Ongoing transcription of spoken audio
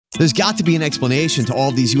There's got to be an explanation to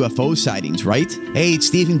all these UFO sightings, right? Hey, it's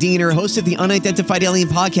Stephen Diener, host of the Unidentified Alien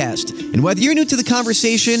Podcast. And whether you're new to the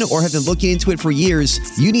conversation or have been looking into it for years,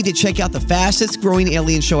 you need to check out the fastest growing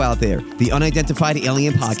alien show out there, the Unidentified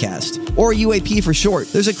Alien Podcast, or UAP for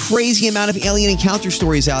short. There's a crazy amount of alien encounter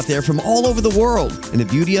stories out there from all over the world. And the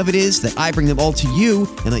beauty of it is that I bring them all to you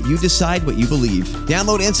and let you decide what you believe.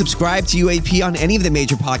 Download and subscribe to UAP on any of the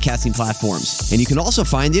major podcasting platforms. And you can also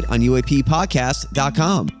find it on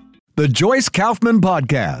UAPpodcast.com. The Joyce Kaufman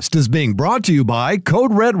Podcast is being brought to you by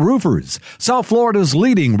Code Red Roofers, South Florida's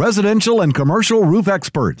leading residential and commercial roof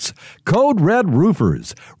experts. Code Red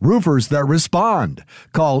Roofers, roofers that respond.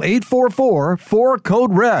 Call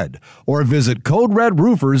 844-4-CODE-RED or visit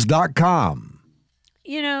CodeRedRoofers.com.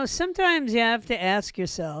 You know, sometimes you have to ask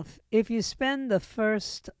yourself, if you spend the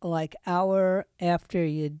first, hour after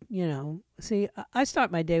see, I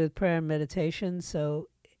start my day with prayer and meditation, so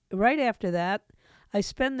right after that, I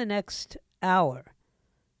spend the next hour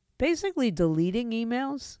basically deleting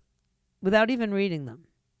emails without even reading them.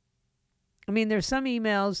 I mean, there's some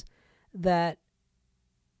emails that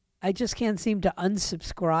I just can't seem to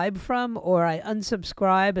unsubscribe from, or I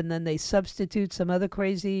unsubscribe and then they substitute some other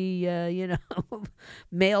crazy,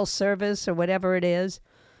 mail service or whatever it is.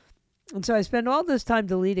 And so I spend all this time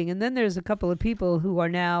deleting. And then there's a couple of people who are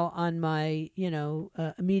now on my,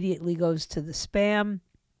 immediately goes to the spam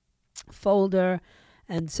folder.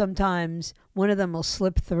 And sometimes one of them will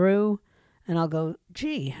slip through and I'll go,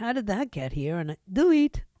 gee, how did that get here? And I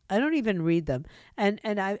delete. I don't even read them. And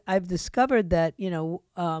I've discovered that,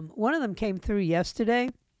 one of them came through yesterday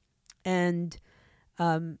and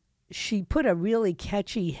she put a really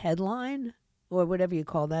catchy headline or whatever you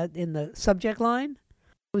call that in the subject line.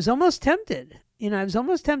 I was almost tempted. I was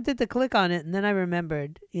almost tempted to click on it. And then I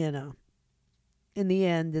remembered, in the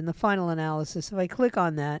end, in the final analysis, if I click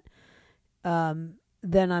on that,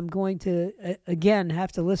 then I'm going to, again,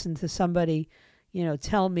 have to listen to somebody,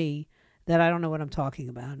 tell me that I don't know what I'm talking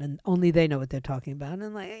about. And only they know what they're talking about.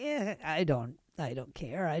 And I don't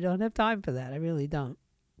care. I don't have time for that. I really don't.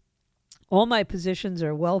 All my positions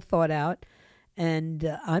are well thought out.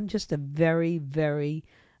 And I'm just a very, very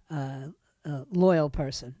loyal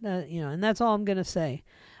person, and that's all I'm going to say.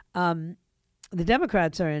 The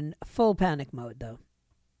Democrats are in full panic mode, though,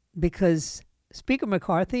 because Speaker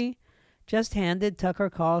McCarthy just handed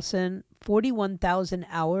Tucker Carlson 41,000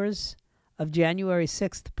 hours of January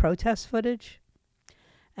 6th protest footage.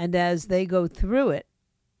 And as they go through it,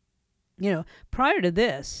 prior to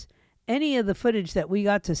this, any of the footage that we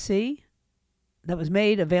got to see that was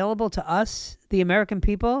made available to us, the American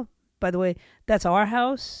people, by the way, that's our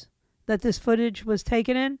house that this footage was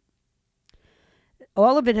taken in.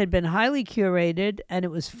 All of it had been highly curated, and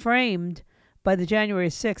it was framed by the January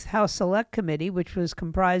 6th House Select Committee, which was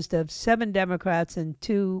comprised of 7 Democrats and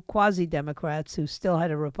 2 quasi-Democrats who still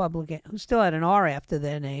had an R after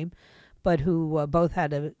their name, but who both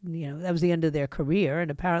had that was the end of their career,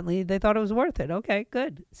 and apparently they thought it was worth it. Okay,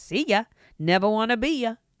 good. See ya. Never want to be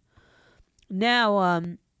ya. Now,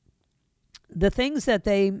 the things that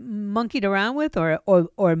they monkeyed around with or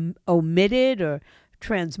omitted or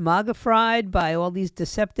transmogrified by all these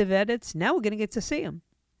deceptive edits, now we're going to get to see them.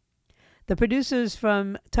 The producers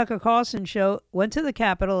from Tucker Carlson show went to the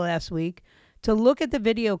Capitol last week to look at the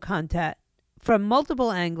video content from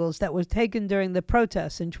multiple angles that was taken during the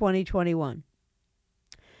protests in 2021.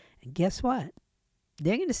 And guess what?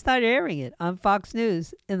 They're going to start airing it on Fox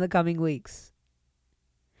News in the coming weeks.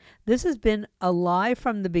 This has been a lie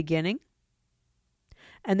from the beginning,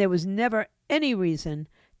 and there was never any reason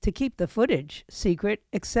to keep the footage secret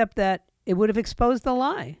except that it would have exposed the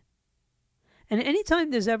lie. And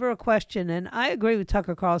anytime there's ever a question, and I agree with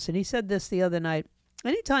Tucker Carlson, he said this the other night,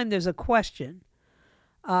 anytime there's a question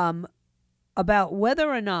about whether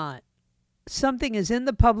or not something is in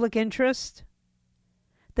the public interest,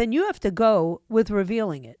 then you have to go with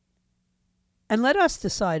revealing it. And let us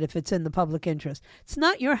decide if it's in the public interest. It's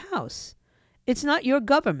not your house. It's not your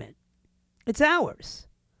government. It's ours.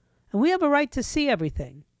 And we have a right to see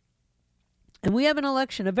everything. And we have an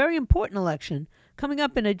election, a very important election, coming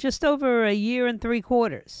up in just over a year and 3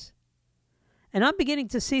 quarters. And I'm beginning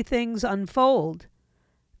to see things unfold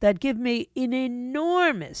that give me an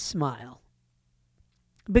enormous smile.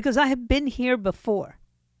 Because I have been here before.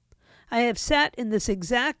 I have sat in this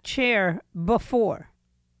exact chair before.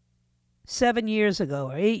 7 years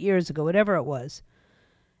ago or 8 years ago, whatever it was.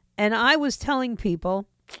 And I was telling people,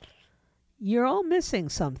 you're all missing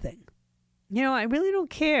something. I really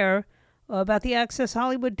don't care about the Access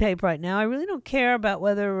Hollywood tape right now. I really don't care about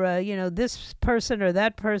whether, this person or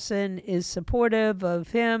that person is supportive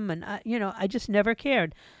of him. And, I just never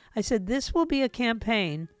cared. I said, this will be a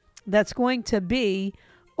campaign that's going to be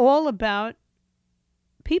all about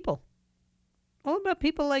people. All about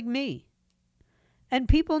people like me. And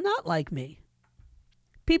people not like me.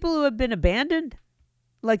 People who have been abandoned,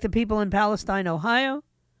 like the people in Palestine, Ohio.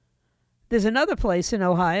 There's another place in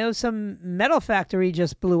Ohio, some metal factory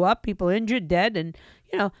just blew up, people injured, dead. And,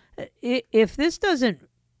 you know, if this doesn't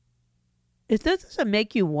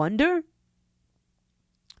make you wonder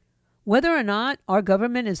whether or not our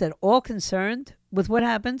government is at all concerned with what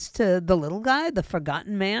happens to the little guy, the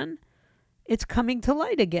forgotten man, it's coming to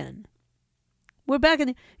light again. We're back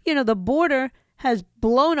in, the border has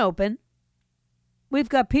blown open. We've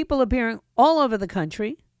got people appearing all over the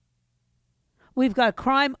country. We've got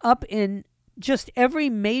crime up in just every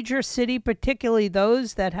major city, particularly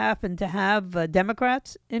those that happen to have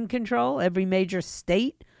Democrats in control, every major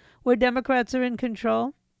state where Democrats are in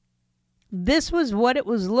control. This was what it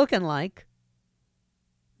was looking like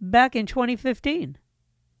back in 2015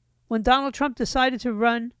 when Donald Trump decided to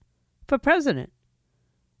run for president.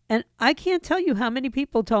 And I can't tell you how many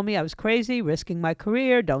people told me I was crazy, risking my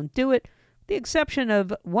career, don't do it. The exception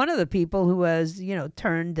of one of the people who has,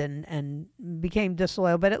 turned and became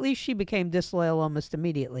disloyal, but at least she became disloyal almost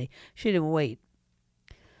immediately. She didn't wait.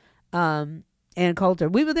 Ann Coulter.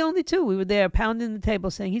 We were the only two. We were there pounding the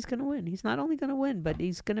table saying he's going to win. He's not only going to win, but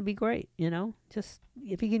he's going to be great, Just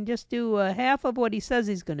if he can just do half of what he says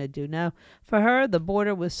he's going to do. Now, for her, the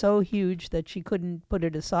border was so huge that she couldn't put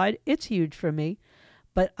it aside. It's huge for me.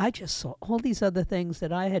 But I just saw all these other things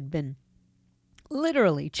that I had been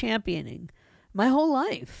literally championing my whole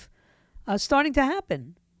life starting to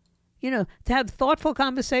happen. To have thoughtful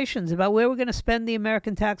conversations about where we're going to spend the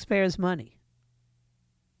American taxpayers' money.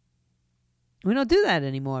 We don't do that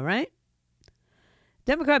anymore, right?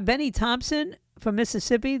 Democrat Benny Thompson from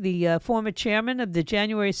Mississippi, the former chairman of the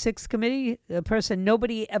January 6th committee, a person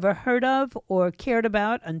nobody ever heard of or cared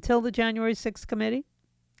about until the January 6th committee,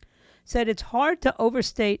 said it's hard to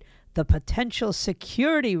overstate the potential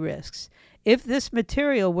security risks if this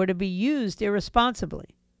material were to be used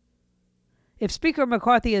irresponsibly. If Speaker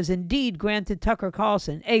McCarthy has indeed granted Tucker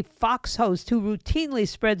Carlson, a Fox host who routinely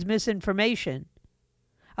spreads misinformation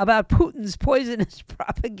about Putin's poisonous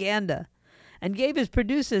propaganda and gave his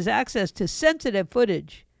producers access to sensitive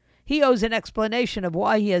footage, he owes an explanation of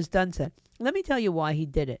why he has done so. Let me tell you why he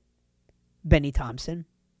did it, Benny Thompson.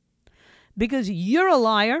 Because you're a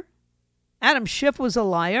liar. Adam Schiff was a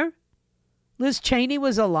liar. Liz Cheney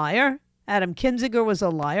was a liar. Adam Kinzinger was a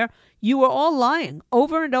liar. You were all lying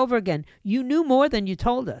over and over again. You knew more than you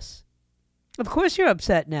told us. Of course you're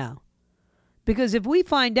upset now. Because if we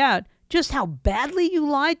find out just how badly you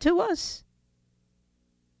lied to us,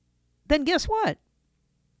 then guess what?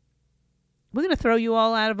 We're going to throw you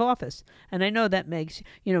all out of office. And I know that makes,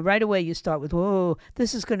 right away you start with, whoa,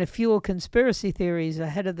 this is going to fuel conspiracy theories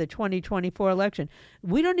ahead of the 2024 election.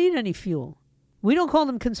 We don't need any fuel. We don't call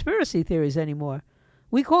them conspiracy theories anymore.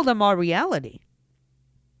 We call them our reality.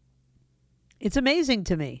 It's amazing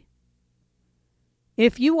to me.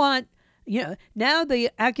 If you want, now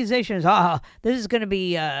the accusation is, this is going to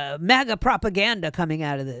be MAGA propaganda coming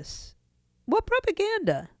out of this. What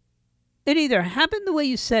propaganda? It either happened the way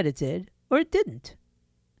you said it did, or it didn't.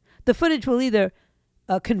 The footage will either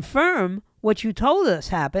confirm what you told us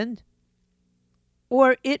happened,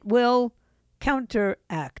 or it will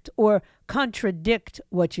counteract or contradict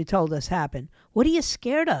what you told us happened. What are you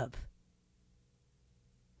scared of?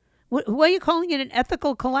 Why are you calling it an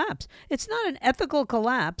ethical collapse? It's not an ethical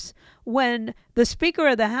collapse when the Speaker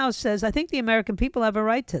of the House says, I think the American people have a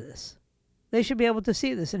right to this. They should be able to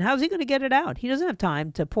see this. And how's he going to get it out? He doesn't have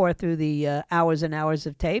time to pour through the hours and hours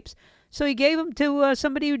of tapes. So he gave them to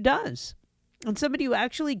somebody who does, and somebody who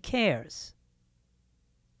actually cares.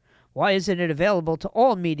 Why isn't it available to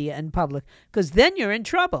all media and public? Because then you're in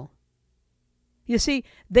trouble. You see,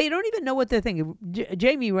 they don't even know what they're thinking.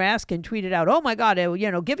 Jamie Raskin tweeted out, oh, my God,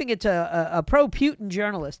 giving it to a pro-Putin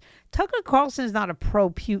journalist. Tucker Carlson's not a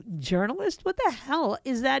pro-Putin journalist. What the hell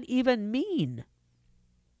does that even mean?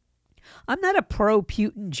 I'm not a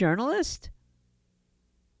pro-Putin journalist.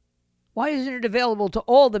 Why isn't it available to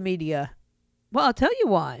all the media? Well, I'll tell you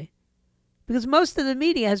why. Because most of the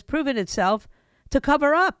media has proven itself to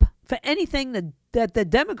cover up for anything that the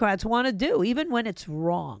Democrats want to do, even when it's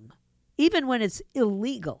wrong, even when it's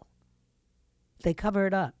illegal. They cover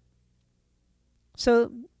it up.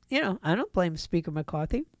 So, I don't blame Speaker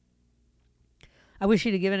McCarthy. I wish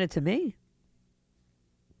he'd have given it to me.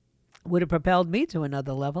 Would have propelled me to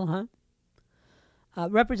another level, huh?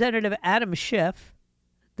 Representative Adam Schiff,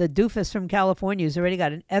 the doofus from California, has already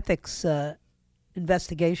got an ethics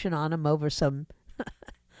investigation on him over some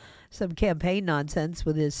campaign nonsense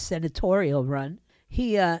with his senatorial run.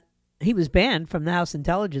 He he was banned from the House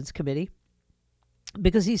Intelligence Committee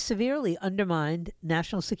because he severely undermined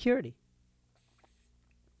national security.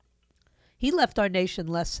 He left our nation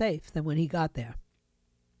less safe than when he got there.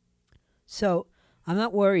 So I'm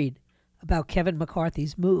not worried about Kevin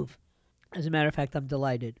McCarthy's move. As a matter of fact, I'm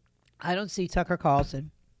delighted. I don't see Tucker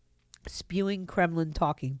Carlson spewing Kremlin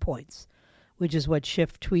talking points, which is what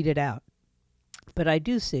Schiff tweeted out. But I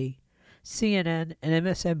do see CNN and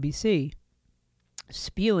MSNBC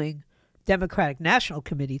spewing Democratic National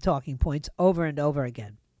Committee talking points over and over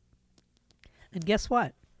again. And guess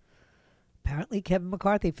what? Apparently Kevin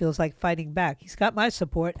McCarthy feels like fighting back. He's got my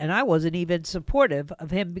support, and I wasn't even supportive of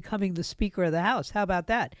him becoming the Speaker of the House. How about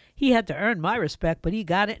that? He had to earn my respect, but he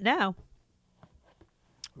got it now.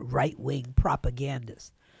 Right-wing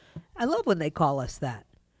propagandists. I love when they call us that.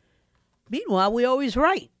 Meanwhile, we always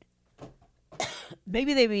right.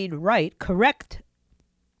 Maybe they mean right, correct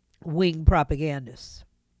wing propagandists.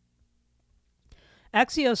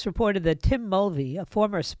 Axios reported that Tim Mulvey, a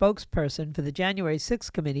former spokesperson for the January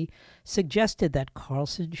 6th committee, suggested that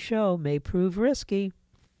Carlson's show may prove risky.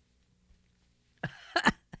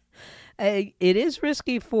 It is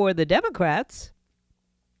risky for the Democrats.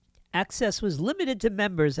 Access was limited to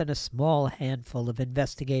members and a small handful of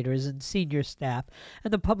investigators and senior staff,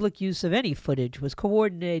 and the public use of any footage was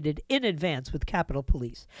coordinated in advance with Capitol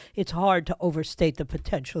Police. It's hard to overstate the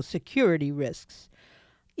potential security risks.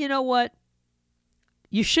 You know what?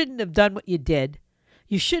 You shouldn't have done what you did.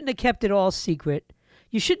 You shouldn't have kept it all secret.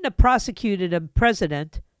 You shouldn't have prosecuted a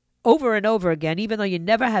president over and over again, even though you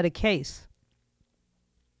never had a case.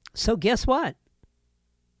 So guess what?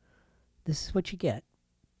 This is what you get.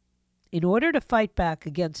 In order to fight back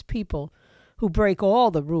against people who break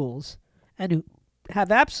all the rules and who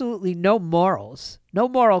have absolutely no morals, no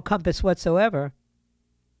moral compass whatsoever,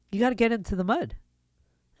 you got to get into the mud.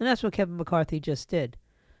 And that's what Kevin McCarthy just did.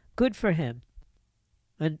 Good for him.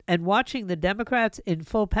 And watching the Democrats in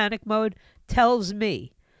full panic mode tells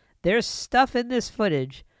me there's stuff in this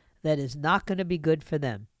footage that is not going to be good for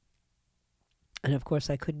them. And, of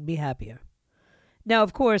course, I couldn't be happier. Now,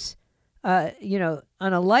 of course, on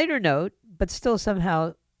a lighter note, but still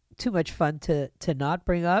somehow too much fun to not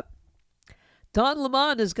bring up, Don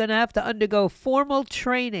Lemon is going to have to undergo formal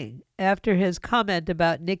training after his comment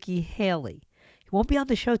about Nikki Haley. He won't be on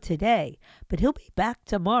the show today, but he'll be back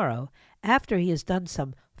tomorrow after he has done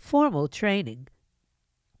some formal training.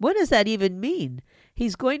 What does that even mean?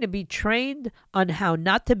 He's going to be trained on how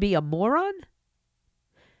not to be a moron?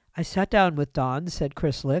 I sat down with Don, said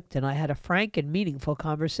Chris Licht, and I had a frank and meaningful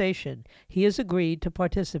conversation. He has agreed to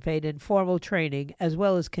participate in formal training as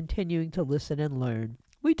well as continuing to listen and learn.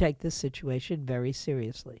 We take this situation very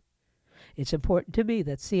seriously. It's important to me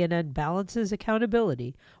that CNN balances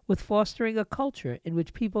accountability with fostering a culture in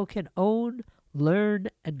which people can own, learn,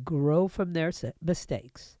 and grow from their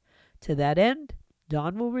mistakes. To that end,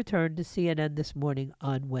 Don will return to CNN this morning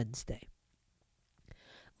on Wednesday.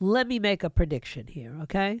 Let me make a prediction here,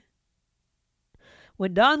 okay?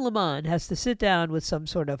 When Don Lemon has to sit down with some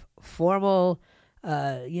sort of formal,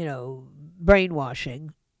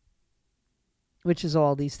 brainwashing, which is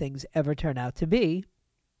all these things ever turn out to be,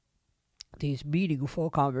 these meaningful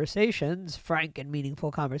conversations, frank and meaningful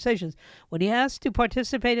conversations, when he has to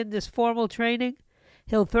participate in this formal training,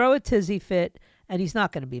 he'll throw a tizzy fit, and he's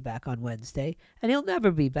not going to be back on Wednesday, and he'll never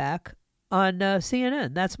be back on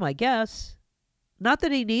CNN. That's my guess. Not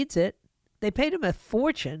that he needs it. They paid him a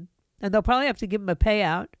fortune, and they'll probably have to give him a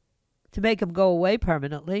payout to make him go away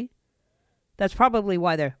permanently. That's probably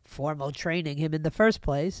why they're formal training him in the first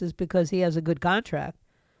place, is because he has a good contract.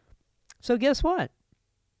 So guess what?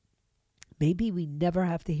 Maybe we never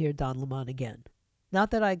have to hear Don Lemon again.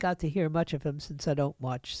 Not that I got to hear much of him since I don't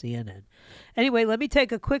watch CNN. Anyway, let me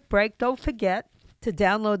take a quick break. Don't forget to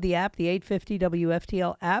download the app, the 850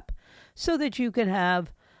 WFTL app, so that you can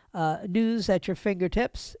have news at your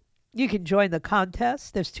fingertips. You can join the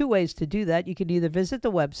contest. There's two ways to do that. You can either visit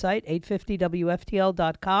the website,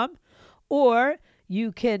 850WFTL.com, or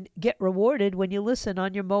you can get rewarded when you listen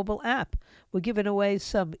on your mobile app. We're giving away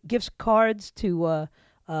some gift cards to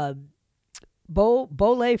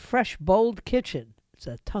Bole Fresh Bold Kitchen. It's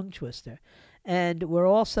a tongue twister. And we're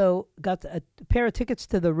also got a pair of tickets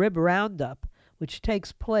to the Rib Roundup, which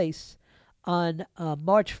takes place on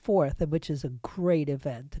March 4th, and which is a great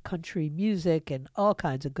event. Country music and all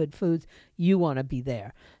kinds of good foods. You want to be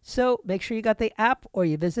there. So make sure you got the app, or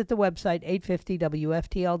you visit the website,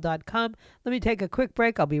 850WFTL.com. Let me take a quick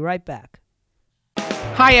break. I'll be right back.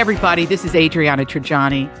 Hi, everybody. This is Adriana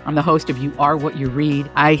Trajani. I'm the host of You Are What You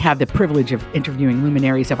Read. I have the privilege of interviewing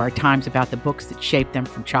luminaries of our times about the books that shaped them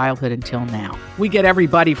from childhood until now. We get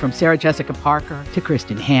everybody from Sarah Jessica Parker to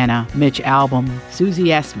Kristen Hanna, Mitch Albom, Susie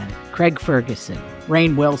Essman, Craig Ferguson,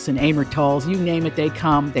 Rainn Wilson, Amor Tolls, you name it, they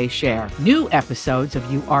come, they share. New episodes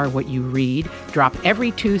of You Are What You Read drop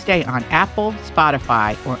every Tuesday on Apple,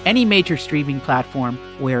 Spotify, or any major streaming platform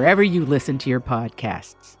wherever you listen to your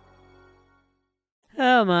podcasts.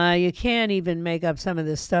 Oh my, you can't even make up some of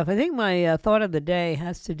this stuff. I think my thought of the day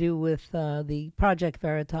has to do with the Project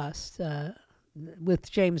Veritas with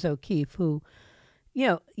James O'Keefe, who,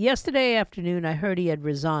 yesterday afternoon I heard he had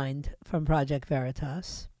resigned from Project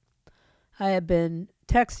Veritas. I have been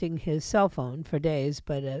texting his cell phone for days,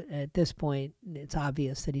 but at this point it's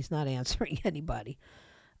obvious that he's not answering anybody.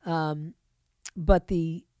 But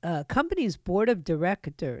the company's board of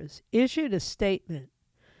directors issued a statement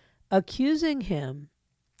accusing him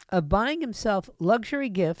of buying himself luxury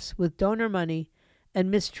gifts with donor money and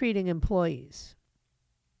mistreating employees.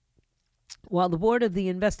 While the board of the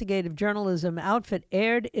investigative journalism outfit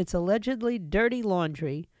aired its allegedly dirty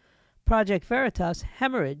laundry, Project Veritas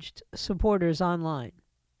hemorrhaged supporters online.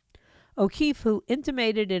 O'Keefe, who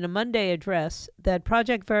intimated in a Monday address that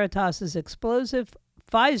Project Veritas's explosive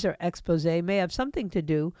Pfizer expose may have something to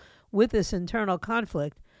do with this internal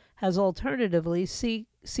conflict, has alternatively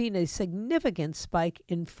seen a significant spike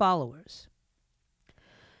in followers.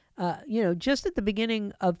 Just at the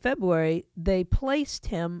beginning of February, they placed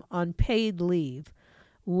him on paid leave,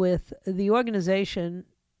 with the organization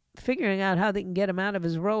figuring out how they can get him out of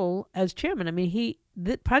his role as chairman. I mean,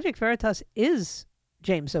 Project Veritas is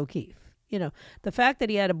James O'Keefe. The fact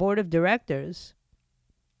that he had a board of directors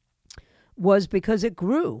was because it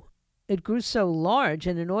grew. It grew so large,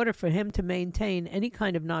 and in order for him to maintain any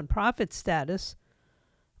kind of nonprofit status,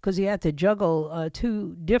 because he had to juggle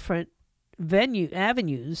two different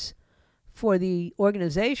avenues for the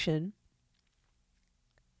organization,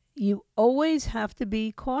 you always have to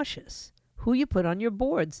be cautious who you put on your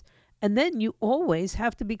boards. And then you always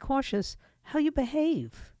have to be cautious how you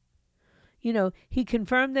behave. He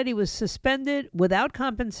confirmed that he was suspended without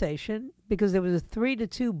compensation because there was a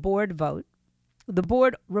 3-2 board vote. The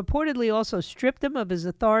board reportedly also stripped him of his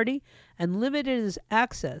authority and limited his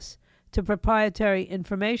access to proprietary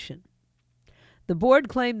information. The board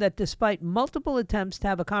claimed that despite multiple attempts to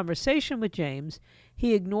have a conversation with James,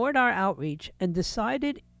 he ignored our outreach and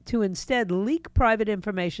decided to instead leak private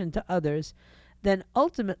information to others, then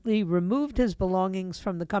ultimately removed his belongings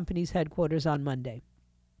from the company's headquarters on Monday.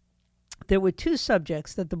 There were two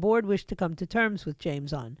subjects that the board wished to come to terms with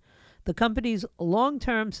James on: the company's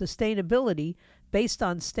long-term sustainability based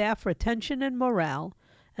on staff retention and morale,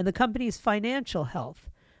 and the company's financial health,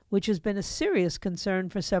 which has been a serious concern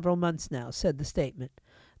for several months now, said the statement.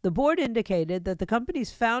 The board indicated that the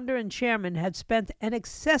company's founder and chairman had spent an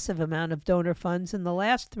excessive amount of donor funds in the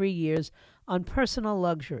last 3 years on personal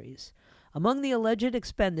luxuries. Among the alleged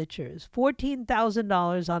expenditures,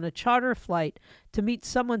 $14,000 on a charter flight to meet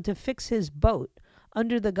someone to fix his boat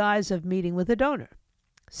under the guise of meeting with a donor.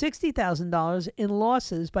 $60,000 in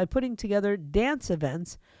losses by putting together dance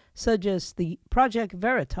events such as the Project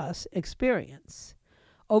Veritas experience.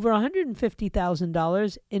 Over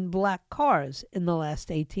 $150,000 in black cars in the last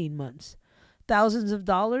 18 months. Thousands of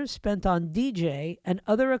dollars spent on DJ and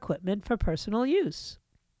other equipment for personal use.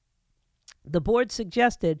 The board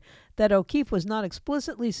suggested that O'Keefe was not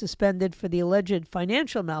explicitly suspended for the alleged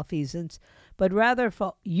financial malfeasance, but rather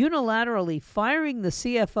for unilaterally firing the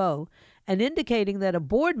CFO and indicating that a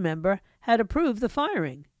board member had approved the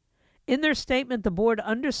firing. In their statement, the board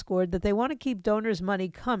underscored that they want to keep donors' money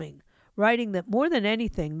coming, writing that more than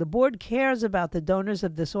anything, the board cares about the donors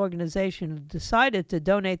of this organization who decided to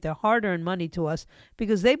donate their hard-earned money to us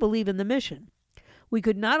because they believe in the mission. We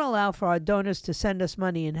could not allow for our donors to send us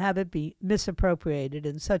money and have it be misappropriated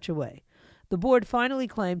in such a way. The board finally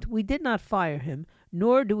claimed we did not fire him,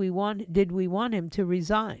 nor did we want him to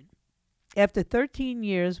resign. After 13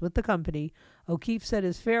 years with the company, O'Keefe said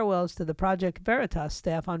his farewells to the Project Veritas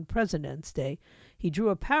staff on President's Day. He drew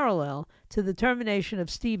a parallel to the termination of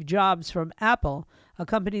Steve Jobs from Apple, a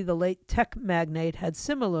company the late tech magnate had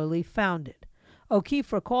similarly founded.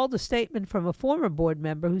 O'Keefe recalled a statement from a former board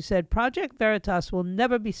member who said, "Project Veritas will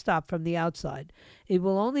never be stopped from the outside. It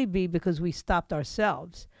will only be because we stopped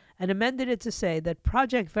ourselves," and amended it to say that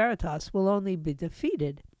Project Veritas will only be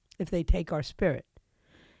defeated if they take our spirit.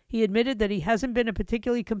 He admitted that he hasn't been a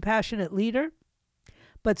particularly compassionate leader,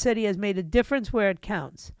 but said he has made a difference where it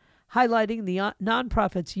counts, highlighting the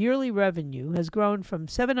nonprofit's yearly revenue has grown from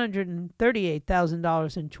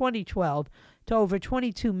 $738,000 in 2012 to over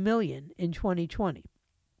 $22 million in 2020.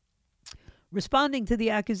 Responding to the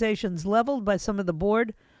accusations leveled by some of the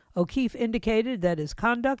board, O'Keefe indicated that his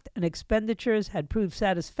conduct and expenditures had proved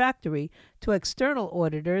satisfactory to external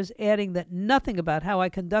auditors, adding that nothing about how I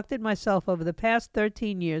conducted myself over the past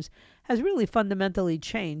 13 years has really fundamentally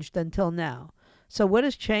changed until now. So what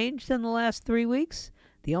has changed in the last 3 weeks?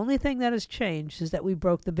 The only thing that has changed is that we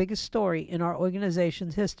broke the biggest story in our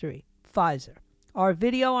organization's history, Pfizer. Our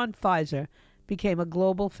video on Pfizer became a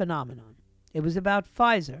global phenomenon. It was about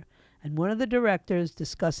Pfizer and one of the directors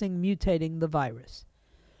discussing mutating the virus.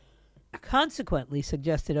 Consequently,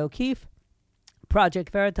 suggested O'Keefe,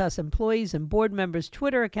 Project Veritas employees and board members'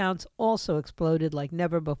 Twitter accounts also exploded like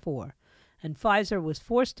never before, and Pfizer was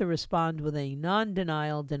forced to respond with a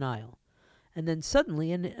non-denial denial. And then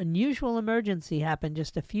suddenly an unusual emergency happened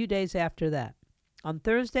just a few days after that. On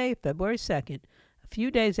Thursday, February 2nd, a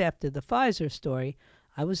few days after the Pfizer story,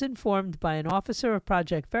 I was informed by an officer of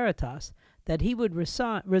Project Veritas that he would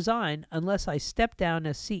resign unless I stepped down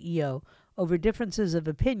as CEO over differences of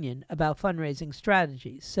opinion about fundraising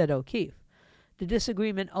strategies, said O'Keefe. The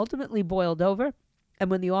disagreement ultimately boiled over, and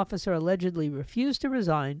when the officer allegedly refused to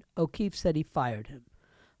resign, O'Keefe said he fired him.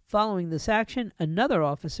 Following this action, another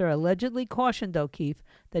officer allegedly cautioned O'Keefe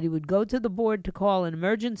that he would go to the board to call an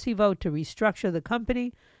emergency vote to restructure the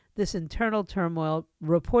company. This internal turmoil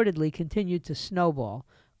reportedly continued to snowball,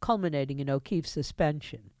 culminating in O'Keefe's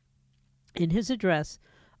suspension. In his address,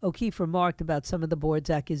 O'Keefe remarked about some of the board's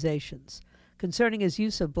accusations. Concerning his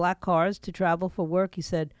use of black cars to travel for work, he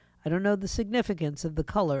said, "I don't know the significance of the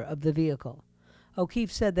color of the vehicle."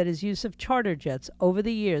 O'Keefe said that his use of charter jets over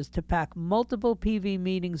the years to pack multiple PV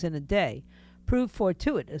meetings in a day proved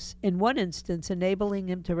fortuitous, in one instance enabling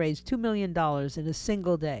him to raise $2 million in a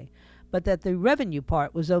single day, but that the revenue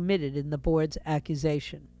part was omitted in the board's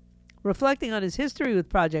accusation. Reflecting on his history with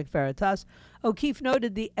Project Veritas, O'Keefe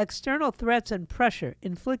noted the external threats and pressure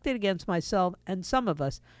inflicted against myself and some of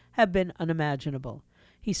us have been unimaginable.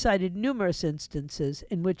 He cited numerous instances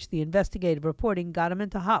in which the investigative reporting got him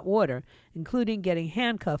into hot water, including getting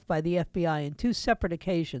handcuffed by the FBI on 2 separate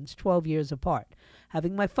occasions 12 years apart,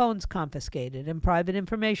 having my phones confiscated and private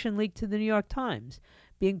information leaked to the New York Times,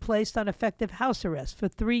 being placed on effective house arrest for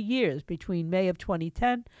 3 years between May of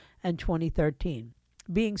 2010 and 2013,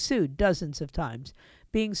 being sued dozens of times,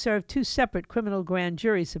 being served 2 separate criminal grand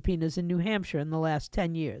jury subpoenas in New Hampshire in the last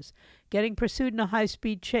 10 years, getting pursued in a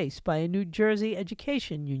high-speed chase by a New Jersey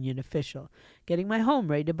education union official, getting my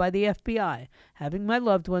home raided by the FBI, having my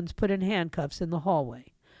loved ones put in handcuffs in the hallway.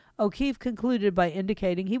 O'Keefe concluded by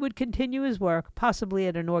indicating he would continue his work, possibly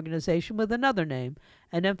at an organization with another name,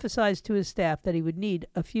 and emphasized to his staff that he would need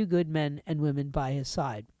a few good men and women by his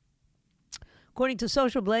side. According to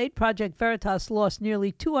Social Blade, Project Veritas lost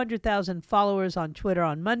nearly 200,000 followers on Twitter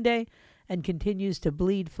on Monday and continues to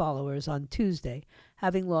bleed followers on Tuesday,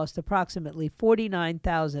 having lost approximately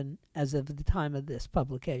 49,000 as of the time of this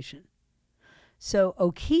publication. So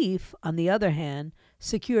O'Keefe, on the other hand,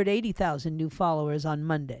 secured 80,000 new followers on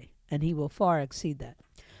Monday, and he will far exceed that.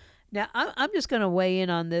 Now, I'm just going to weigh in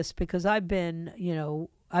on this because I've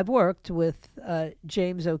worked with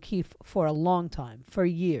James O'Keefe for a long time, for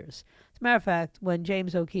years. As a matter of fact, when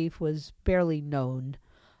James O'Keefe was barely known,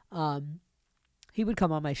 he would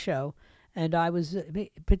come on my show, and I was,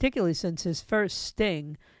 particularly since his first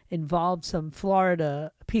sting involved some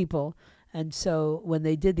Florida people, and so when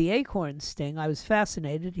they did the Acorn sting, I was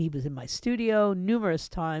fascinated. He was in my studio numerous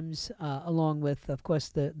times, along with, of course,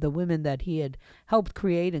 the women that he had helped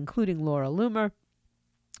create, including Laura Loomer.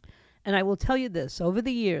 And I will tell you this, over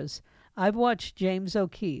the years, I've watched James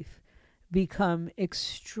O'Keefe become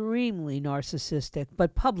extremely narcissistic,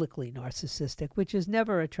 but publicly narcissistic, which is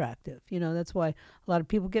never attractive. That's why a lot of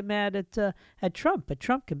people get mad at Trump, but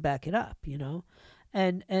Trump can back it up,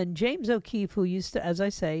 And James O'Keefe, who used to, as I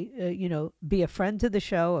say, be a friend to the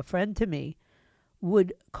show, a friend to me,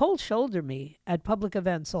 would cold shoulder me at public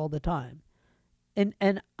events all the time.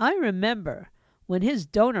 And I remember when his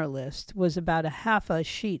donor list was about a half a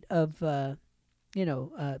sheet of,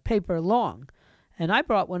 paper long. And I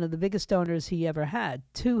brought one of the biggest donors he ever had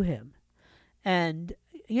to him. And,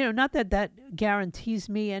 not that guarantees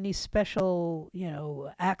me any special,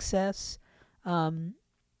 access.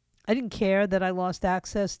 I didn't care that I lost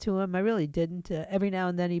access to him. I really didn't. Every now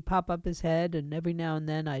and then he'd pop up his head, and every now and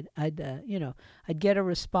then I'd get a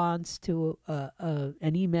response to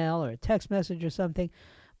an email or a text message or something.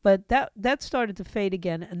 But that started to fade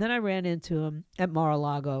again, and then I ran into him at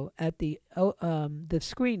Mar-a-Lago at the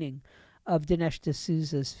screening of Dinesh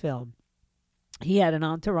D'Souza's film. He had an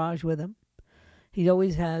entourage with him. He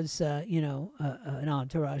always has, an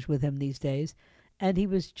entourage with him these days, and he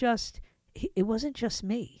was it wasn't just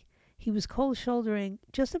me. he was cold shouldering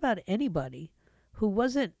just about anybody who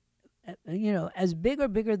wasn't, as big or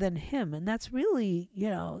bigger than him. And that's really,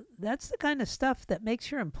 that's the kind of stuff that makes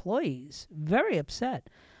your employees very upset.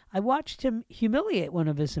 I watched him humiliate one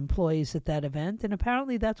of his employees at that event, and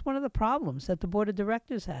apparently that's one of the problems that the board of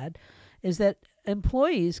directors had, is that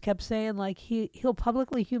employees kept saying, like, he'll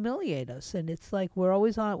publicly humiliate us, and it's like we're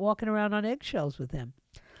always walking around on eggshells with him.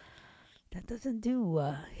 That doesn't do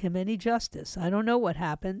him any justice. I don't know what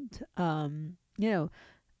happened. I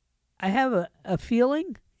have a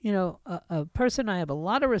feeling, a person I have a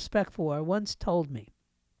lot of respect for once told me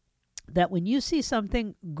that when you see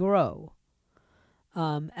something grow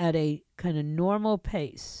at a kind of normal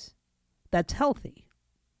pace, that's healthy.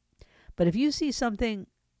 But if you see something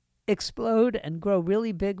explode and grow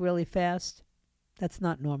really big, really fast, that's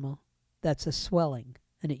not normal. That's a swelling,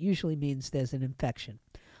 and it usually means there's an infection.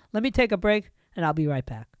 Let me take a break, and I'll be right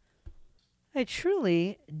back. I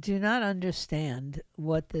truly do not understand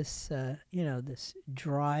what this, this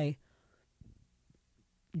dry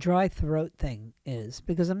throat thing is,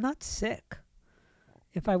 because I'm not sick.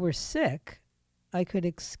 If I were sick, I could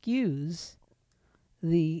excuse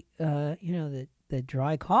the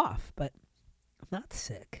dry cough, but I'm not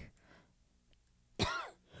sick.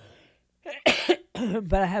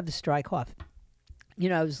 But I have this dry cough.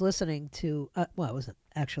 I was listening to, I wasn't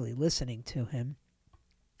actually listening to him,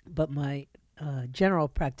 but my general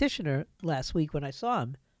practitioner last week when I saw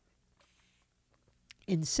him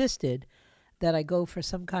insisted that I go for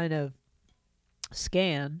some kind of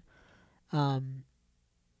scan. And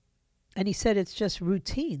he said it's just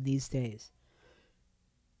routine these days.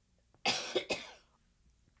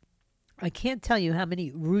 I can't tell you how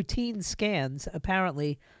many routine scans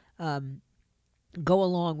apparently go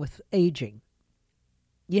along with aging.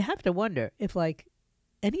 You have to wonder if,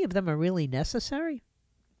 any of them are really necessary.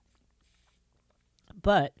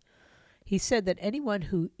 But he said that anyone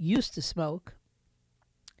who used to smoke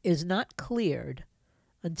is not cleared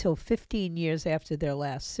until 15 years after their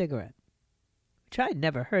last cigarette, which I had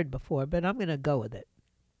never heard before, but I'm going to go with it.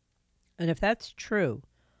 And if that's true,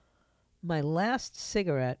 my last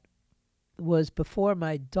cigarette was before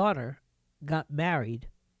my daughter got married,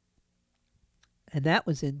 and that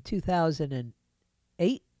was in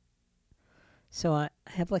 2008. So I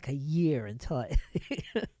have a year until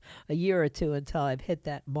a year or two until I've hit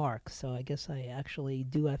that mark. So I guess I actually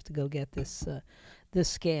do have to go get this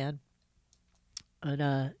scan.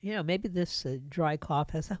 And maybe this dry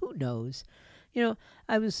cough has, who knows?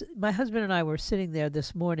 My husband and I were sitting there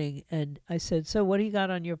this morning, and I said, "So what do you got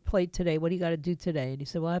on your plate today? What do you got to do today?" And he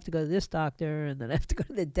said, "Well, I have to go to this doctor, and then I have to go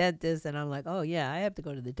to the dentist." And I'm like, "Oh yeah, I have to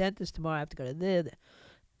go to the dentist tomorrow. I have to go to the."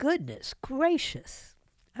 Goodness gracious!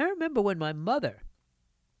 I remember when my mother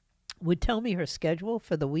would tell me her schedule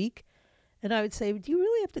for the week, and I would say, "Do you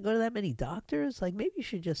really have to go to that many doctors? Maybe you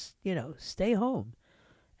should just, stay home."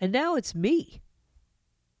 And now it's me.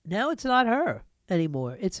 Now it's not her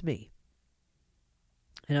anymore. It's me.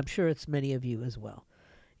 And I'm sure it's many of you as well.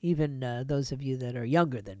 Even those of you that are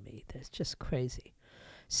younger than me. That's just crazy.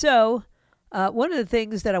 So one of the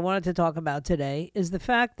things that I wanted to talk about today is the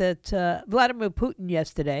fact that Vladimir Putin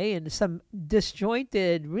yesterday, in some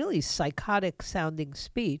disjointed, really psychotic-sounding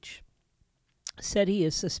speech, said he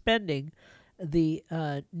is suspending the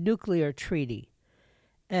nuclear treaty.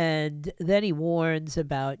 And then he warns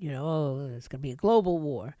about, there's going to be a global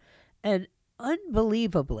war. And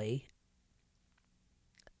unbelievably,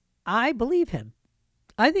 I believe him.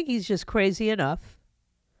 I think he's just crazy enough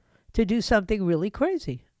to do something really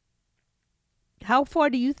crazy. How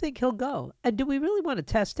far do you think he'll go? And do we really want to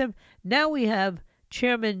test him? Now we have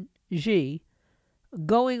Chairman Xi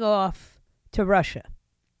going off to Russia.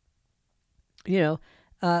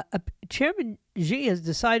 Chairman Xi has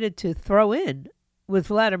decided to throw in with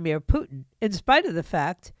Vladimir Putin, in spite of the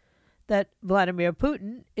fact that Vladimir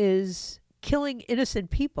Putin is killing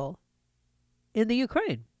innocent people in the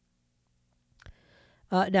Ukraine.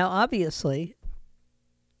 Now, obviously,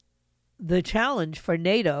 the challenge for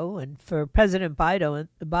NATO and for President Biden,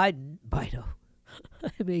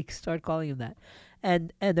 I may start calling him that,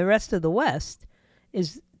 and the rest of the West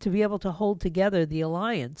is to be able to hold together the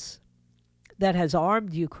alliance that has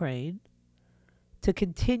armed Ukraine to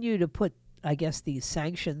continue to put, I guess, these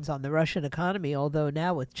sanctions on the Russian economy, although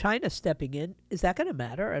now with China stepping in, is that going to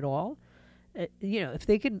matter at all? If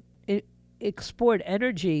they can export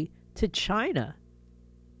energy to China,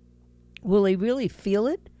 will they really feel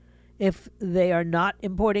it if they are not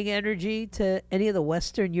importing energy to any of the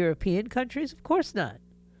Western European countries? Of course not.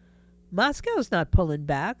 Moscow's not pulling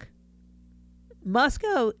back.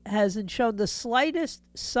 Moscow hasn't shown the slightest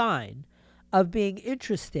sign of being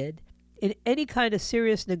interested in any kind of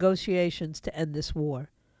serious negotiations to end this war.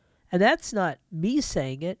 And that's not me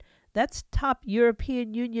saying it. That's top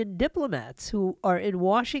European Union diplomats who are in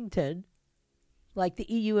Washington, like the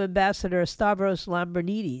EU ambassador Stavros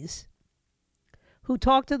Lambrinidis, who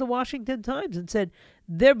talked to the Washington Times and said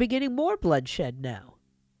they're beginning more bloodshed now.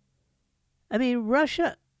 I mean,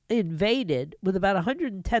 Russia invaded with about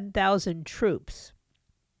 110,000 troops.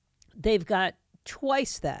 They've got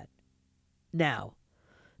twice that now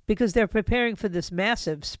because they're preparing for this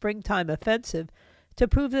massive springtime offensive to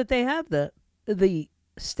prove that they have the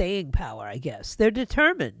staying power, I guess. They're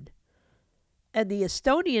determined. And the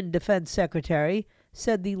Estonian defense secretary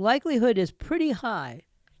said the likelihood is pretty high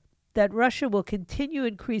that Russia will continue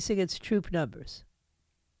increasing its troop numbers.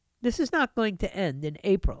 This is not going to end in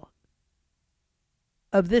April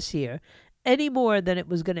of this year any more than it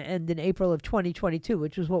was going to end in April of 2022,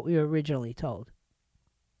 which was what we were originally told.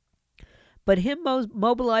 But him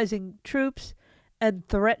mobilizing troops and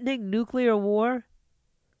threatening nuclear war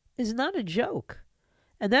is not a joke.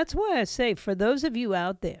 And that's why I say, for those of you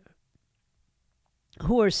out there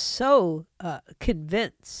who are so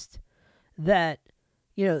convinced that,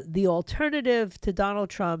 you know, the alternative to Donald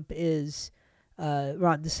Trump is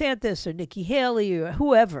Ron DeSantis or Nikki Haley or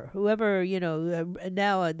whoever, you know,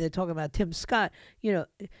 now they're talking about Tim Scott, you know,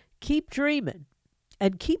 keep dreaming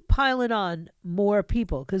and keep piling on more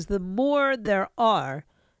people, because the more there are,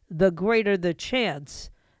 the greater the chance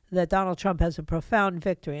that Donald Trump has a profound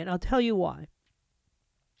victory. And I'll tell you why.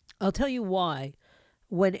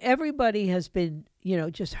 When everybody has been, you know,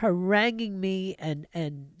 just haranguing me and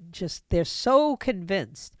just they're so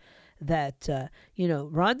convinced that, you know,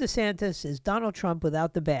 Ron DeSantis is Donald Trump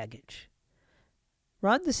without the baggage.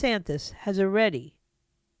 Ron DeSantis has already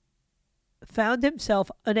found himself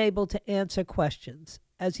unable to answer questions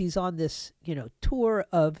as he's on this, you know, tour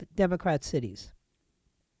of Democrat cities.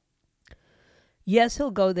 Yes, he'll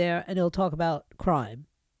go there and he'll talk about crime,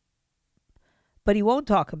 but he won't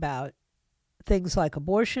talk about things like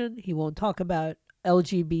abortion. He won't talk about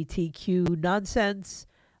LGBTQ nonsense,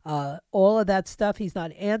 all of that stuff. He's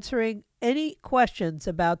not answering any questions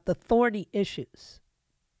about the thorny issues,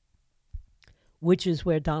 which is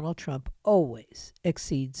where Donald Trump always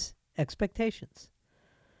exceeds expectations.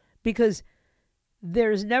 Because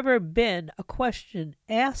there's never been a question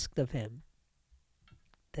asked of him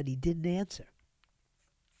that he didn't answer.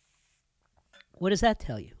 What does that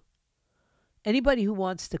tell you? Anybody who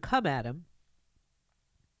wants to come at him,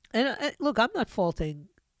 and look, I'm not faulting,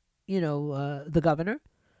 you know, the governor.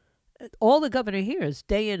 All the governor hears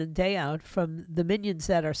day in and day out from the minions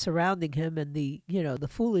that are surrounding him and the, you know, the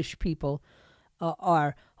foolish people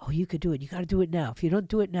are, oh, you could do it. You got to do it now. If you don't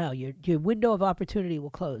do it now, your window of opportunity will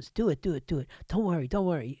close. Do it. Don't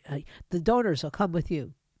worry. The donors will come with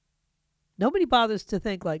you. Nobody bothers to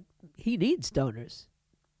think like he needs donors.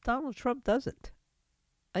 Donald Trump doesn't.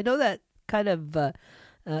 I know that kind of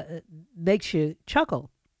makes you chuckle.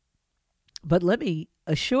 But let me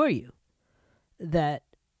assure you that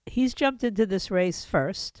he's jumped into this race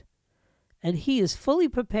first, and he is fully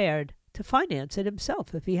prepared to finance it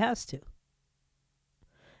himself if he has to.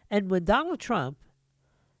 And when Donald Trump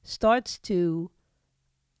starts to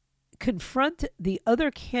confront the other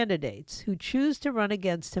candidates who choose to run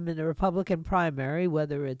against him in the Republican primary,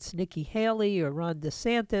 whether it's Nikki Haley or Ron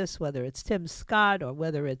DeSantis, whether it's Tim Scott or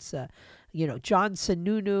whether it's, you know, John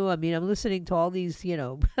Sununu. I mean, I'm listening to all these, you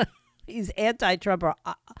know, these anti-Trump, or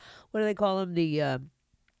what do they call them?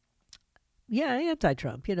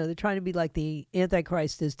 Anti-Trump. You know, they're trying to be like the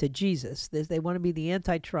Antichrist is to Jesus. They want to be the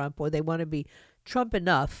anti-Trump, or they want to be Trump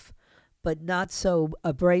enough, but not so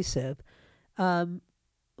abrasive.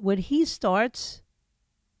 When he starts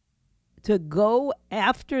to go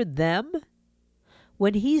after them,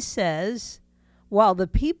 when he says, while the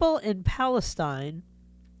people in Palestine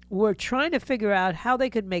were trying to figure out how they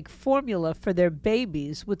could make formula for their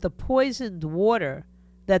babies with the poisoned water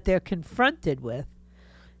that they're confronted with,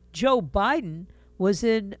 Joe Biden was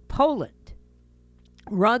in Poland.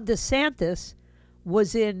 Ron DeSantis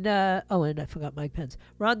was in, and I forgot Mike Pence.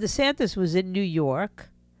 Ron DeSantis was in New York.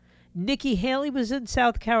 Nikki Haley was in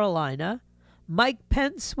South Carolina. Mike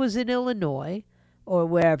Pence was in Illinois, or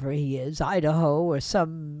wherever he is, Idaho, or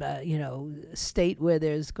some, state where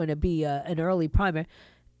there's going to be an early primary.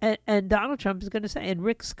 And Donald Trump is going to say, and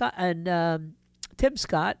Rick Scott and Tim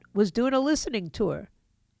Scott was doing a listening tour.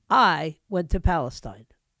 I went to Palestine.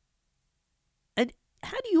 And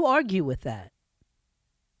how do you argue with that?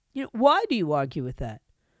 You know, why do you argue with that?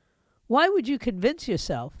 Why would you convince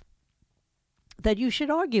yourself that you should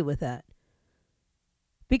argue with that?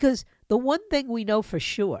 Because the one thing we know for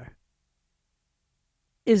sure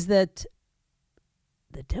is that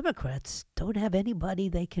the Democrats don't have anybody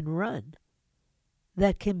they can run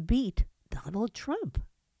that can beat Donald Trump.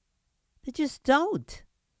 They just don't.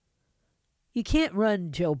 You can't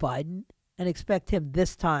run Joe Biden and expect him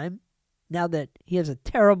this time, now that he has a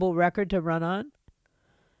terrible record to run on.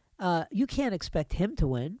 You can't expect him to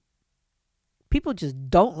win. People just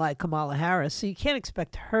don't like Kamala Harris, so you can't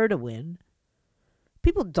expect her to win.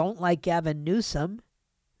 People don't like Gavin Newsom,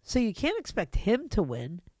 so you can't expect him to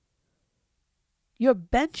win. Your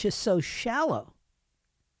bench is so shallow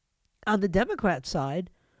on the Democrat side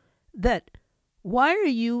that why are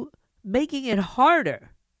you making it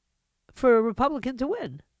harder for a Republican to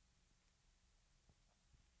win?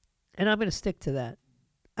 And I'm going to stick to that.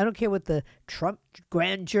 I don't care what the Trump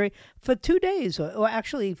grand jury, for 2 days, or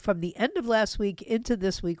actually from the end of last week into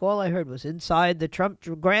this week, all I heard was inside the Trump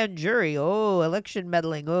grand jury. Oh, election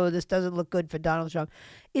meddling. Oh, this doesn't look good for Donald Trump.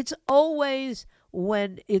 It's always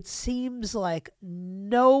when it seems like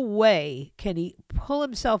no way can he pull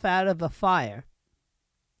himself out of a fire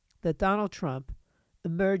that Donald Trump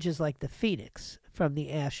emerges like the phoenix from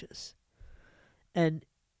the ashes. And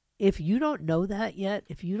if you don't know that yet,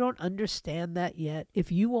 if you don't understand that yet,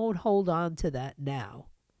 if you won't hold on to that now,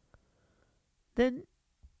 then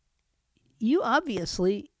you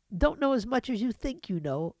obviously don't know as much as you think you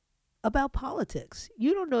know about politics.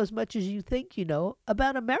 You don't know as much as you think you know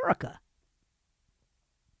about America.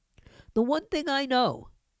 The one thing I know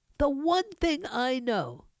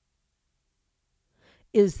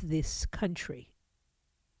is this country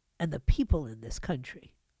and the people in this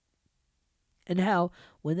country. And how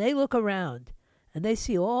when they look around and they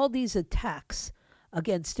see all these attacks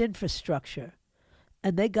against infrastructure,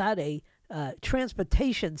 and they got a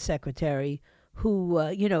transportation secretary who,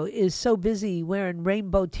 is so busy wearing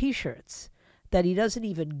rainbow T-shirts that he doesn't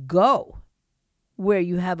even go where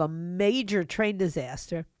you have a major train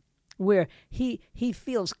disaster, where he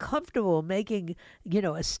feels comfortable making,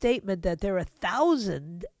 a statement that there are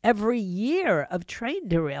 1,000 every year of train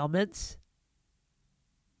derailments.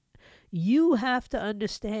 You have to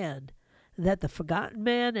understand that the forgotten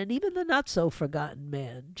man, and even the not so forgotten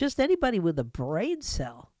man, just anybody with a brain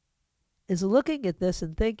cell, is looking at this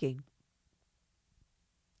and thinking,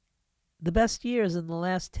 the best years in the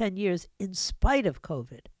last 10 years, in spite of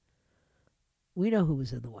COVID, we know who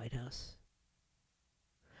was in the White House.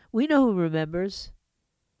 We know who remembers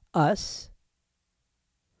us.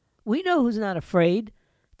 We know who's not afraid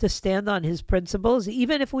to stand on his principles,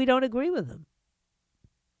 even if we don't agree with them.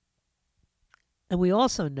 And we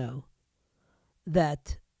also know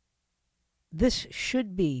that this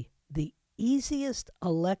should be the easiest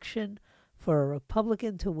election for a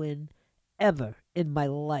Republican to win ever in my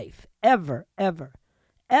life. Ever, ever,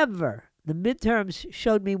 ever. The midterms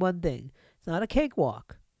showed me one thing. It's not a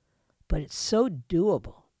cakewalk, but it's so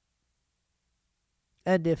doable.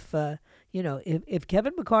 And if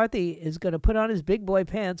Kevin McCarthy is going to put on his big boy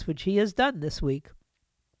pants, which he has done this week,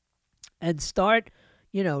 and start,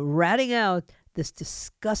 ratting out this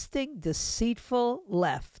disgusting, deceitful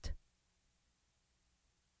left,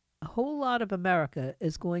 a whole lot of America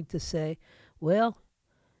is going to say, well,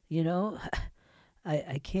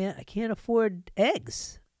 I can't afford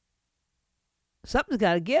eggs. Something's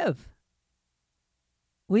got to give.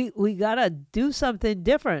 We got to do something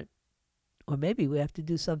different. Or maybe we have to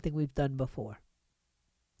do something we've done before.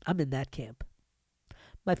 I'm in that camp.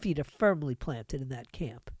 My feet are firmly planted in that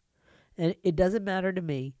camp. And it doesn't matter to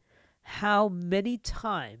me how many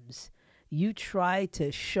times you try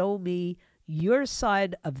to show me your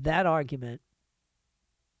side of that argument.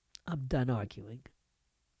 I'm done arguing.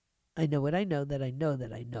 I know what I know that I know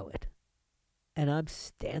that I know it. And I'm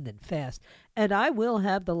standing fast. And I will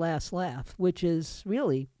have the last laugh, which is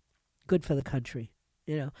really good for the country.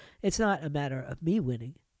 It's not a matter of me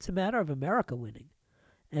winning. It's a matter of America winning.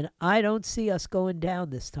 And I don't see us going down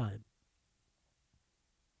this time.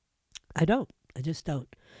 I don't. I just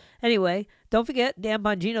don't. Anyway, don't forget, Dan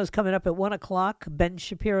Bongino's coming up at 1 o'clock. Ben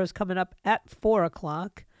Shapiro's coming up at 4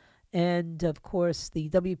 o'clock. And, of course, the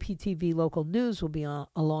WPTV local news will be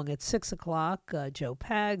along at 6 o'clock. Joe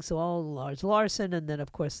Pags, Lars Larson. And then,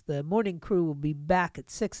 of course, the morning crew will be back at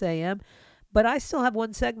 6 a.m. But I still have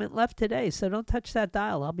one segment left today, so don't touch that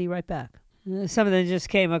dial. I'll be right back. Something just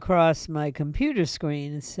came across my computer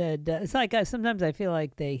screen and said, it's like sometimes I feel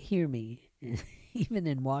like they hear me, even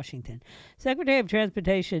in Washington. Secretary of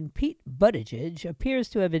Transportation Pete Buttigieg appears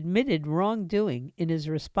to have admitted wrongdoing in his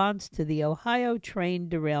response to the Ohio train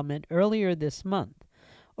derailment earlier this month,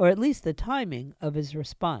 or at least the timing of his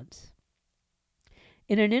response.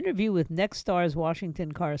 In an interview with Nexstar's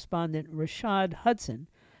Washington correspondent Rashad Hudson,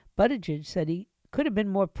 Buttigieg said he could have been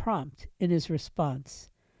more prompt in his response.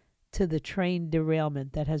 to the train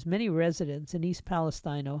derailment that has many residents in East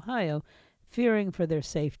Palestine, Ohio, fearing for their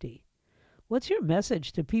safety. What's your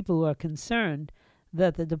message to people who are concerned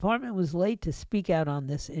that the department was late to speak out on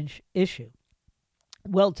this issue?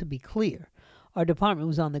 Well, to be clear, our department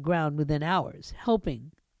was on the ground within hours,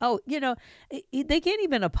 helping. Oh, they can't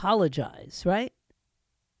even apologize, right?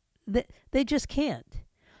 They just can't.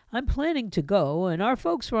 I'm planning to go, and our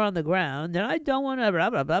folks were on the ground, and I don't want to blah,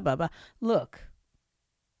 blah, blah, blah, blah. Look,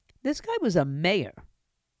 this guy was a mayor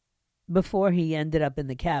before he ended up in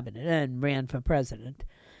the cabinet and ran for president.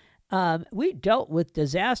 We dealt with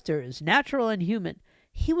disasters, natural and human.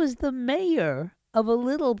 He was the mayor of a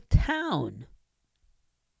little town.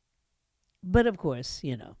 But of course,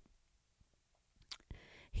 he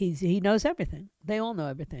knows everything. They all know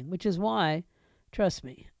everything, which is why, trust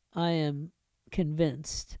me, I am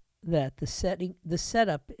convinced that the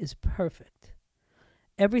setup is perfect.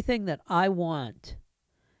 Everything that I want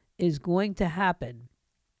is going to happen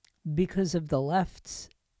because of the left's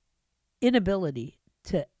inability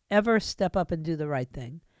to ever step up and do the right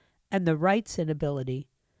thing, and the right's inability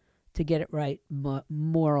to get it right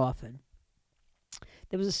more often.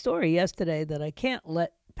 There was a story yesterday that I can't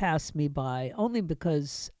let pass me by, only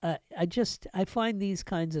because I find these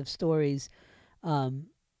kinds of stories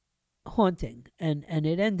haunting. And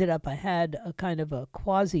it ended up, I had a kind of a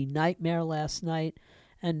quasi-nightmare last night.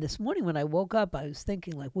 And this morning when I woke up, I was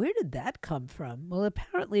thinking, like, where did that come from? Well,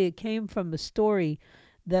 apparently it came from a story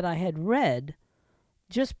that I had read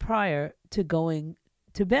just prior to going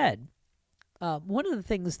to bed. One of the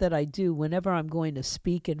things that I do whenever I'm going to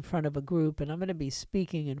speak in front of a group, and I'm going to be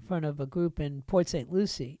speaking in front of a group in Port St.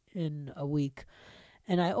 Lucie in a week,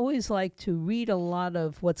 and I always like to read a lot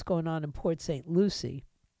of what's going on in Port St. Lucie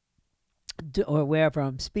or wherever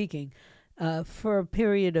I'm speaking for a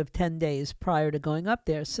period of 10 days prior to going up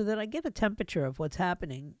there, so that I get a temperature of what's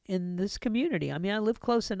happening in this community. I mean, I live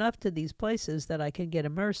close enough to these places that I can get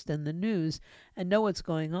immersed in the news and know what's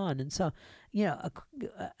going on. And so,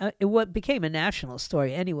 what became a national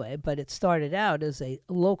story anyway, but it started out as a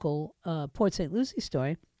local Port St. Lucie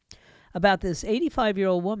story about this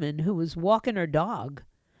 85-year-old woman who was walking her dog,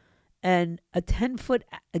 and a 10-foot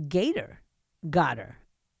gator got her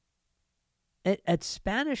at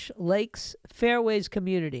Spanish Lakes Fairways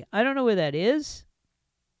Community. I don't know where that is,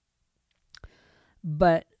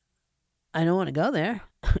 but I don't want to go there.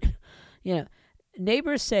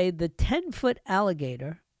 Neighbors say the 10-foot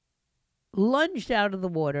alligator lunged out of the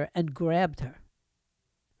water and grabbed her.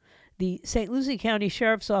 The St. Lucie County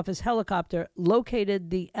Sheriff's Office helicopter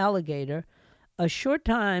located the alligator. A short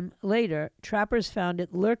time later, trappers found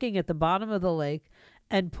it lurking at the bottom of the lake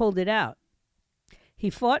and pulled it out.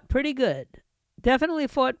 He fought pretty good. Definitely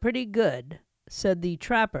fought pretty good, said the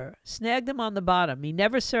trapper. Snagged him on the bottom. He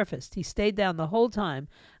never surfaced. He stayed down the whole time,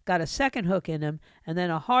 got a second hook in him, and then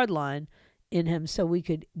a hard line in him so we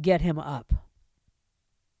could get him up.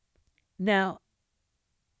 Now,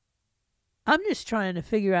 I'm just trying to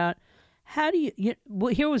figure out, how do you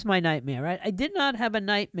well, here was my nightmare, right? I did not have a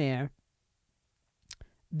nightmare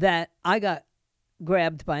that I got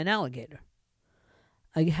grabbed by an alligator.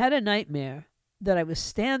 I had a nightmare that I was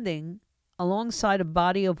standing alongside a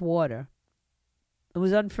body of water. It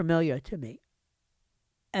was unfamiliar to me.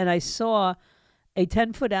 And I saw a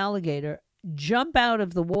 10-foot alligator jump out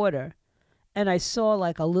of the water, and I saw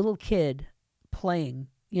like a little kid playing,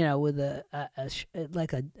 with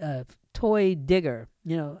a toy digger,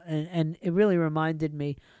 and it really reminded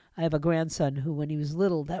me. I have a grandson who, when he was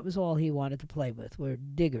little, that was all he wanted to play with, were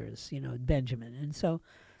diggers, Benjamin. And so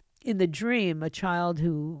in the dream, a child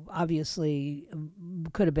who obviously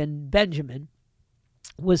could have been Benjamin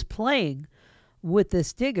was playing with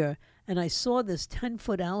this digger, and I saw this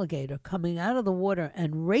 10-foot alligator coming out of the water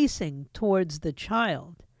and racing towards the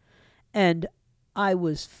child. And I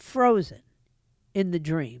was frozen in the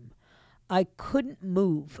dream. I couldn't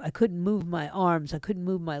move. I couldn't move my arms. I couldn't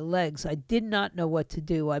move my legs. I did not know what to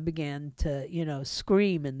do. I began to,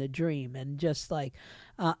 scream in the dream, and just like,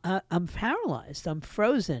 I'm paralyzed. I'm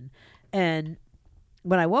frozen. And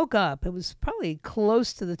when I woke up, it was probably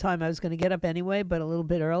close to the time I was going to get up anyway, but a little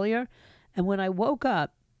bit earlier. And when I woke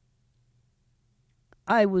up,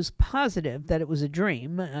 I was positive that it was a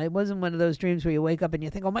dream. It wasn't one of those dreams where you wake up and you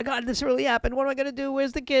think, oh my God, this really happened. What am I going to do?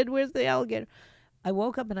 Where's the kid? Where's the alligator? I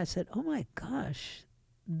woke up and I said, oh my gosh,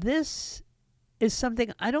 this is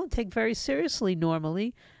something I don't take very seriously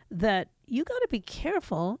normally, that you got to be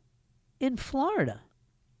careful in Florida.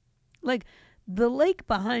 Like, the lake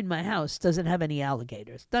behind my house doesn't have any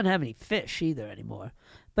alligators. Doesn't have any fish either anymore,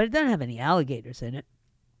 but it doesn't have any alligators in it.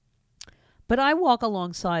 But I walk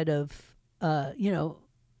alongside of,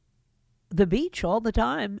 the beach all the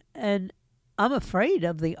time, and I'm afraid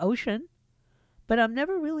of the ocean, but I'm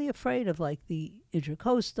never really afraid of like the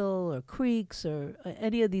intercoastal or creeks or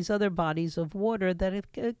any of these other bodies of water that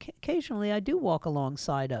occasionally I do walk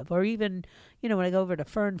alongside of, or even, when I go over to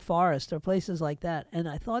Fern Forest or places like that. And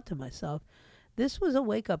I thought to myself, this was a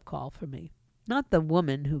wake-up call for me. Not the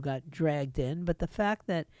woman who got dragged in, but the fact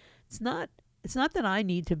that it's not that I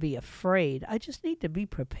need to be afraid. I just need to be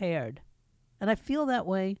prepared. And I feel that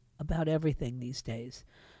way about everything these days.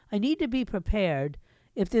 I need to be prepared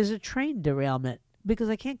if there's a train derailment, because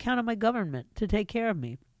I can't count on my government to take care of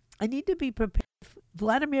me. I need to be prepared if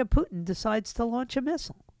Vladimir Putin decides to launch a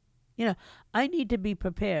missile. I need to be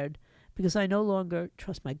prepared because I no longer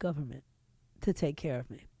trust my government to take care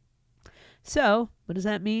of me. So, what does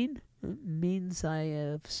that mean? It means I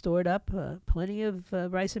have stored up plenty of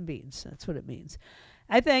rice and beans. That's what it means.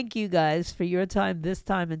 I thank you guys for your time this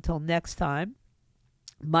time until next time.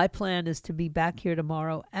 My plan is to be back here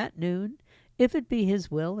tomorrow at noon, if it be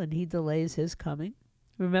his will and he delays his coming.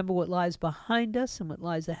 Remember, what lies behind us and what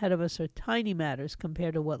lies ahead of us are tiny matters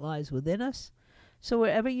compared to what lies within us. So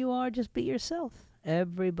wherever you are, just be yourself.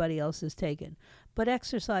 Everybody else is taken. But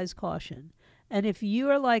exercise caution. And if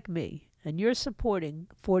you are like me and you're supporting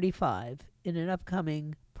 45 in an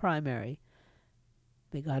upcoming primary,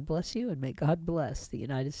 may God bless you and may God bless the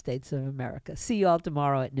United States of America. See you all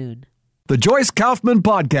tomorrow at noon. The Joyce Kaufman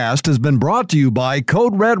Podcast has been brought to you by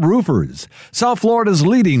Code Red Roofers, South Florida's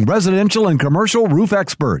leading residential and commercial roof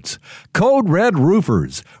experts. Code Red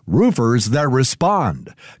Roofers, roofers that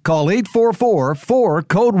respond. Call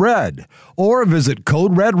 844-4-CODE-RED or visit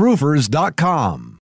CodeRedRoofers.com.